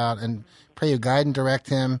talked about, and pray you guide and direct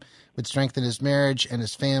him, would strengthen his marriage and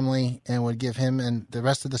his family, and would give him and the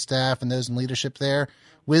rest of the staff and those in leadership there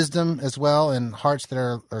wisdom as well, and hearts that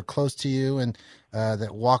are close to you and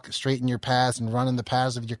that walk straight in your paths and run in the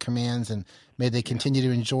paths of your commands. And may they continue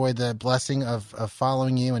to enjoy the blessing of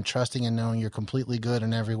following you and trusting and knowing you're completely good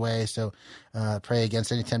in every way. So pray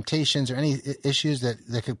against any temptations or any issues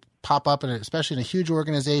that could pop up, especially in a huge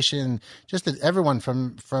organization, just that everyone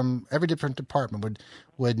from every different department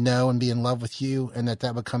would know and be in love with you, and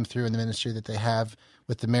that would come through in the ministry that they have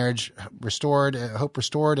with the marriage restored, hope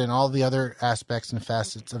restored, and all the other aspects and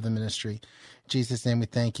facets of the ministry. In Jesus' name we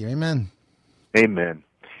thank you. Amen. Amen.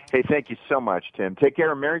 Hey, thank you so much, Tim. Take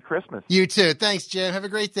care and Merry Christmas. You too. Thanks, Jim. Have a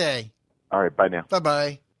great day. All right. Bye now.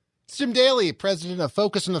 Bye-bye. Jim Daly, president of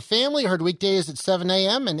Focus on the Family, heard weekdays at 7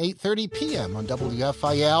 a.m. and 8:30 p.m. on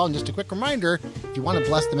WFIL. And just a quick reminder, if you want to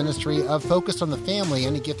bless the ministry of Focus on the Family,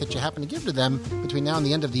 any gift that you happen to give to them between now and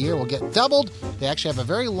the end of the year will get doubled. They actually have a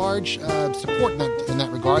very large support in that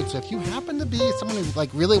regard. So if you happen to be someone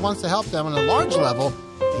who really wants to help them on a large level,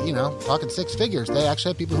 talking six figures, they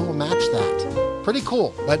actually have people who will match that. Pretty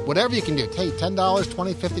cool. But whatever you can do, hey, $10,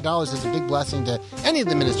 $20, $50 is a big blessing to any of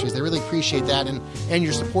the ministries. They really appreciate that and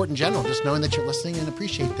your support in general, just knowing that you're listening and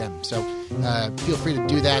appreciate them. So feel free to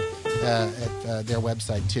do that at their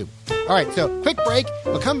website, too. All right, so quick break.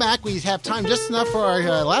 We'll come back. We have time just enough for our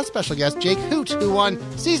last special guest, Jake Hoot, who won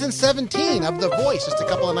Season 17 of The Voice just a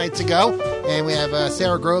couple of nights ago. And we have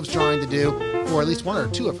Sarah Groves trying to do for at least one or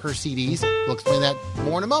two of her CDs. We'll explain that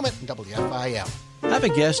more in a moment in WFIL. Have a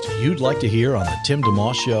guest you'd like to hear on the Tim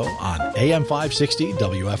DeMoss Show on AM 560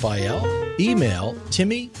 WFIL? Email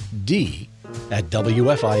Timmy D at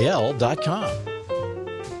WFIL.com.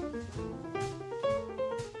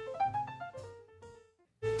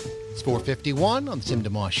 It's 4:51 on the Tim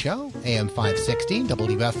DeMoss Show, AM 560,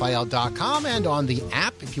 WFIL.com, and on the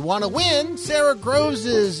app. If you want to win Sarah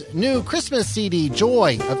Groves' new Christmas CD,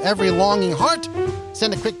 Joy of Every Longing Heart,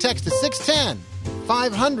 send a quick text to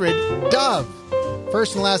 610-500-DOVE.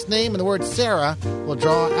 First and last name and the word Sarah will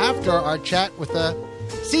draw after our chat with the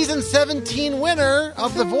Season 17 winner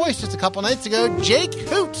of The Voice just a couple nights ago, Jake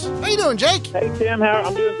Hoot. How you doing, Jake? Hey, Tim.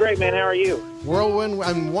 I'm doing great, man. How are you?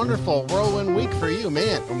 Wonderful whirlwind week for you,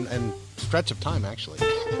 man, and stretch of time, actually.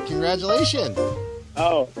 Congratulations.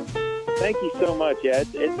 Oh, thank you so much. Yeah,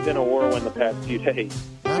 it's been a whirlwind the past few days.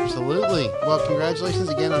 Absolutely. Well, congratulations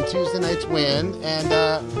again on Tuesday night's win. And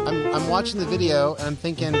I'm watching the video, and I'm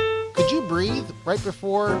thinking, could you breathe right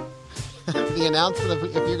before the announcement of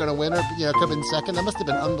if you're going to win or come in second? That must have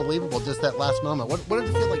been unbelievable, just that last moment. What did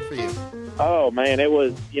it feel like for you? Oh, man, it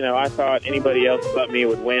was, I thought anybody else but me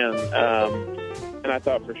would win. And I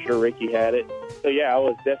thought for sure Ricky had it. So, yeah, I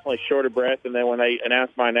was definitely short of breath. And then when they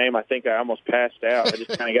announced my name, I think I almost passed out. I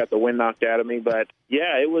just kind of got the wind knocked out of me. But,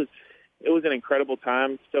 yeah, it was an incredible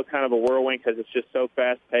time. Still kind of a whirlwind because it's just so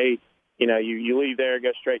fast-paced. You leave there,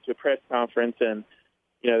 go straight to a press conference, and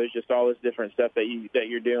there's just all this different stuff that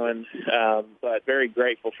you're doing, but very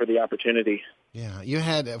grateful for the opportunity. Yeah, you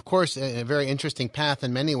had, of course, a very interesting path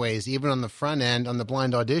in many ways, even on the front end, on the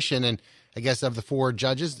blind audition. And I guess of the four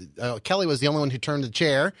judges, Kelly was the only one who turned the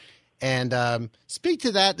chair. And speak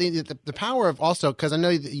to that, the power of also, because I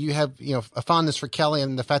know that you have a fondness for Kelly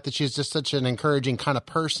and the fact that she's just such an encouraging kind of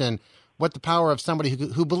person, what the power of somebody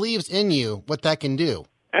who believes in you, what that can do.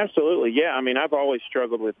 Absolutely, yeah. I mean, I've always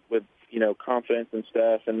struggled with confidence and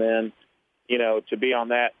stuff, and then, to be on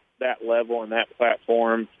that level and that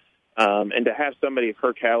platform, and to have somebody of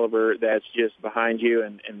her caliber that's just behind you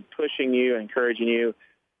and pushing you, encouraging you,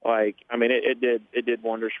 it did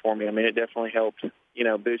wonders for me. I mean, it definitely helped,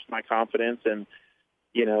 boost my confidence and,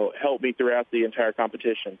 help me throughout the entire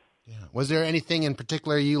competition. Yeah. Was there anything in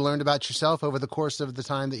particular you learned about yourself over the course of the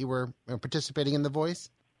time that you were participating in The Voice?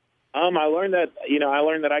 I learned that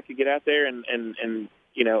I could get out there and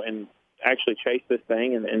actually chase this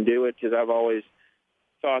thing and do it, because I've always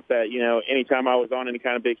thought that, anytime I was on any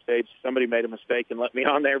kind of big stage, somebody made a mistake and let me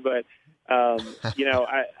on there. But, I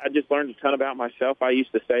just learned a ton about myself. I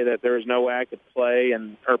used to say that there was no way I could play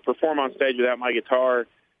or perform on stage without my guitar.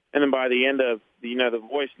 And then by the end of, The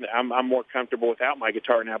Voice, I'm more comfortable without my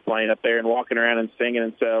guitar now, playing up there and walking around and singing.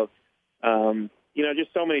 And so,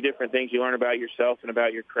 just so many different things you learn about yourself and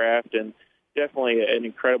about your craft, and definitely an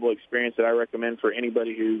incredible experience that I recommend for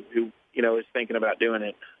anybody who is thinking about doing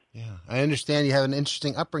it. Yeah, I understand you have an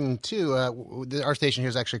interesting upbringing, too. Our station here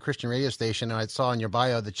is actually a Christian radio station, and I saw in your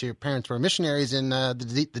bio that your parents were missionaries in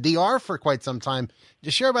the DR for quite some time. Did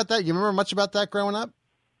you share about that? You remember much about that growing up?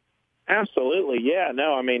 Absolutely, yeah.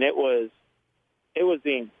 No, I mean, it was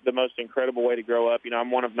the most incredible way to grow up.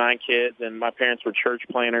 I'm one of 9 kids, and my parents were church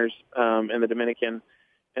planters in the Dominican.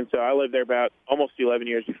 And so I lived there about almost 11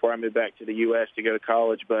 years before I moved back to the U.S. to go to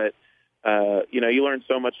college. But, you learn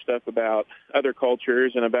so much stuff about other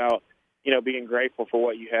cultures and about, being grateful for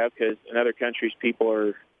what you have, because in other countries people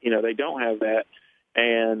are, they don't have that.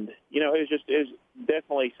 And, it was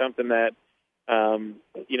definitely something that,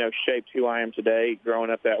 shaped who I am today,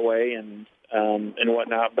 growing up that way and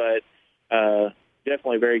whatnot. But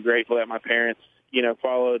definitely very grateful that my parents,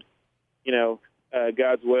 followed,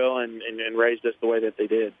 God's will and raised us the way that they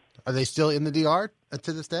did. Are they still in the DR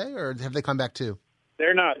to this day, or have they come back too?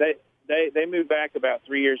 They're not. They moved back about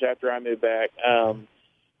 3 years after I moved back,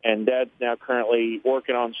 and Dad's now currently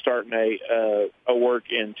working on starting a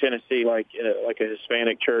work in Tennessee, like a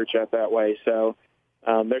Hispanic church out that way. So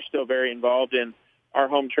they're still very involved in our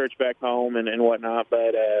home church back home and whatnot.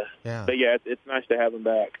 But it's nice to have them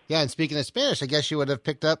back. Yeah, and speaking of Spanish, I guess you would have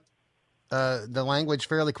picked up the language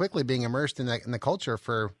fairly quickly, being immersed in the culture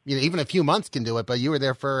for even a few months can do it. But you were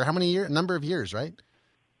there for how many years? A number of years, right?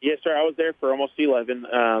 Yes, sir. I was there for almost 11.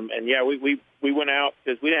 And yeah, we went out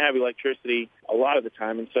because we didn't have electricity a lot of the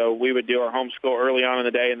time, and so we would do our homeschool early on in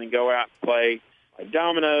the day and then go out and play like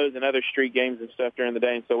dominoes and other street games and stuff during the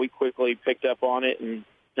day. And so we quickly picked up on it and,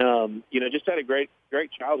 just had a great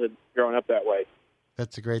childhood growing up that way.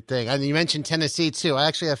 That's a great thing. And you mentioned Tennessee, too. I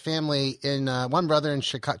actually have family in one brother in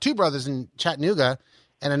Chicago, two brothers in Chattanooga,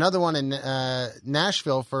 and another one in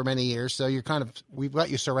Nashville for many years. So we've got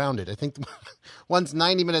you surrounded. I think one's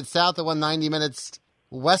 90 minutes south and one 90 minutes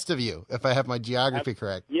west of you, if I have my geography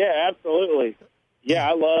correct. Yeah, absolutely. Yeah,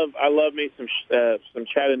 I love me some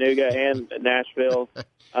Chattanooga and Nashville.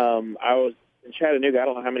 I was in Chattanooga, I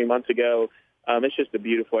don't know how many months ago. It's just a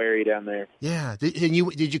beautiful area down there. Yeah.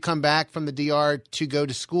 Did you come back from the DR to go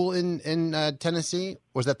to school in Tennessee?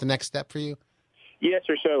 Was that the next step for you? Yes,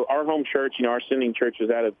 sir. So our home church, our sending church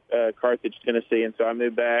was out of Carthage, Tennessee, and so I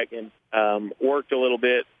moved back and worked a little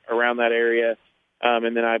bit around that area.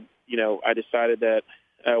 And then I decided that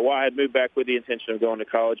I had moved back with the intention of going to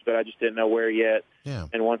college, but I just didn't know where yet. Yeah.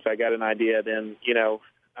 And once I got an idea, then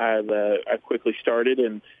I quickly started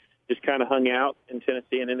and just kind of hung out in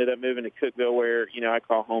Tennessee and ended up moving to Cookeville, where I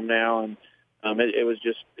call home now. And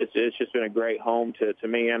it's just been a great home to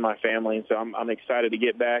me and my family, and so I'm excited to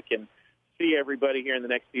get back and see everybody here in the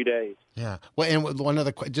next few days. Yeah. Well, and one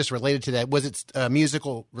other, just related to that, was it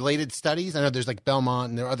musical related studies? I know there's like Belmont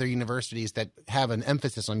and there are other universities that have an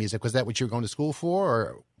emphasis on music. Was that what you were going to school for,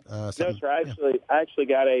 or? No, sir. I actually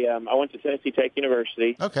got I went to Tennessee Tech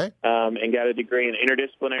University. Okay. And got a degree in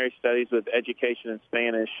interdisciplinary studies with education in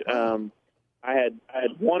Spanish. I had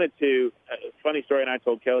wanted to, funny story, and I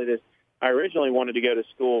told Kelly this, I originally wanted to go to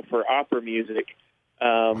school for opera music.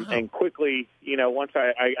 Wow. And quickly, once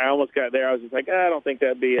I almost got there, I was just like, I don't think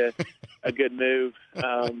that'd be a good move.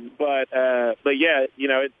 But yeah,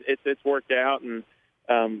 it's worked out, and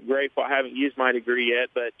grateful. I haven't used my degree yet,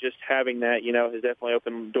 but just having that, has definitely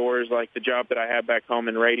opened doors. Like the job that I have back home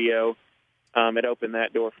in radio, it opened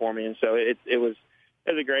that door for me, and so it was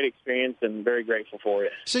a great experience, and very grateful for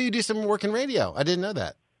it. So you do some work in radio? I didn't know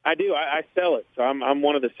that. I do. I sell it. So I'm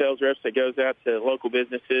one of the sales reps that goes out to local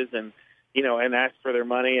businesses and ask for their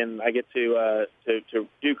money, and I get to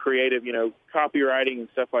do creative, copywriting and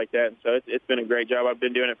stuff like that. And so it's been a great job. I've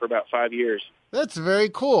been doing it for about 5 years. That's very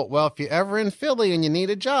cool. Well, if you're ever in Philly and you need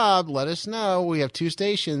a job, let us know. We have 2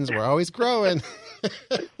 stations. We're always growing.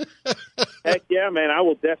 Heck yeah, man. I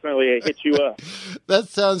will definitely hit you up. That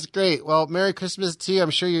sounds great. Well, Merry Christmas to you.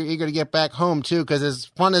 I'm sure you're eager to get back home, too, because as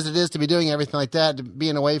fun as it is to be doing everything like that,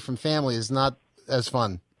 being away from family is not as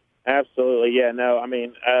fun. Absolutely, yeah. No, I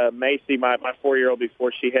mean, Macy, my 4-year-old,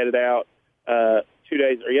 before she headed out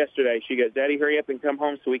yesterday, she goes, Daddy, hurry up and come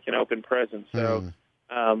home so we can open presents. So,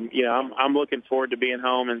 I'm looking forward to being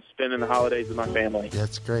home and spending the holidays with my family.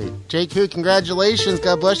 That's great. Jake Hoot, congratulations.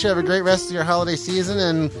 God bless you. Have a great rest of your holiday season,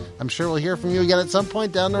 and I'm sure we'll hear from you again at some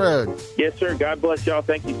point down the road. Yes, sir. God bless y'all.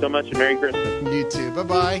 Thank you so much, and Merry Christmas. You too.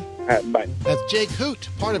 Bye-bye. All right, bye. That's Jake Hoot,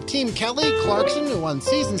 part of Team Kelly Clarkson, who won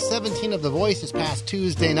Season 17 of The Voice this past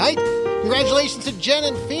Tuesday night. Congratulations to Jen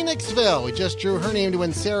in Phoenixville. We just drew her name to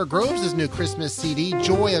win Sarah Groves' new Christmas CD,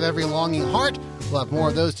 Joy of Every Longing Heart. We'll have more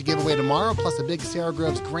of those to give away tomorrow, plus a big Sarah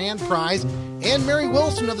Groves grand prize. And Mary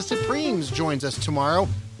Wilson of the Supremes joins us tomorrow,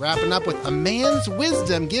 wrapping up with A Man's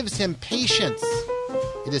Wisdom Gives Him Patience.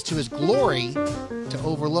 It is to his glory to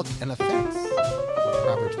overlook an offense.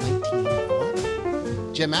 Proverbs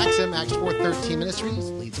 19:11. Jim Maxim, Acts 4:13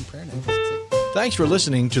 Ministries, leads in prayer next. Thanks for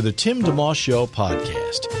listening to the Tim DeMoss Show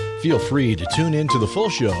podcast. Feel free to tune in to the full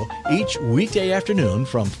show each weekday afternoon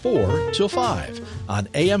from 4 till 5 on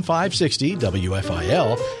AM 560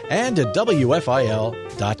 WFIL and at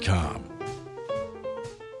WFIL.com.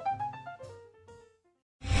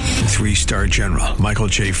 3-star General Michael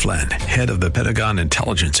J. Flynn, head of the Pentagon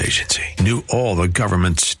Intelligence Agency, knew all the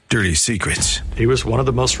government's dirty secrets. He was one of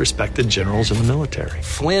the most respected generals in the military.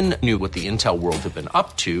 Flynn knew what the intel world had been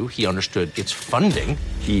up to. He understood its funding.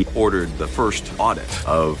 He ordered the first audit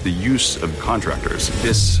of the use of contractors.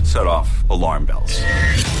 This set off alarm bells.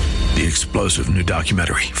 The explosive new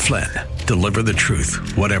documentary, Flynn, Deliver the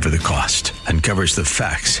Truth, Whatever the Cost, uncovers the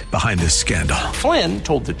facts behind this scandal. Flynn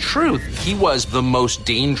told the truth. He was the most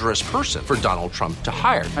dangerous person for Donald Trump to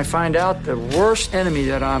hire. I find out the worst enemy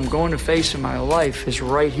that I'm going to face in my life is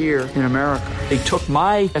right here in America. They took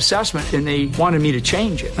my assessment and they wanted me to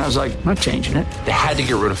change it. And I was like, I'm not changing it. They had to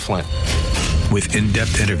get rid of Flynn. With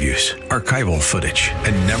in-depth interviews, archival footage,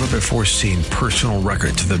 and never-before-seen personal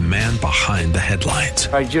records of the man behind the headlines.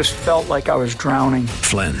 I just felt like I was drowning.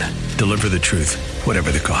 Flynn, Deliver the Truth, Whatever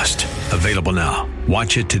the Cost. Available now.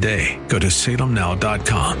 Watch it today. Go to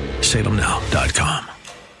salemnow.com. salemnow.com.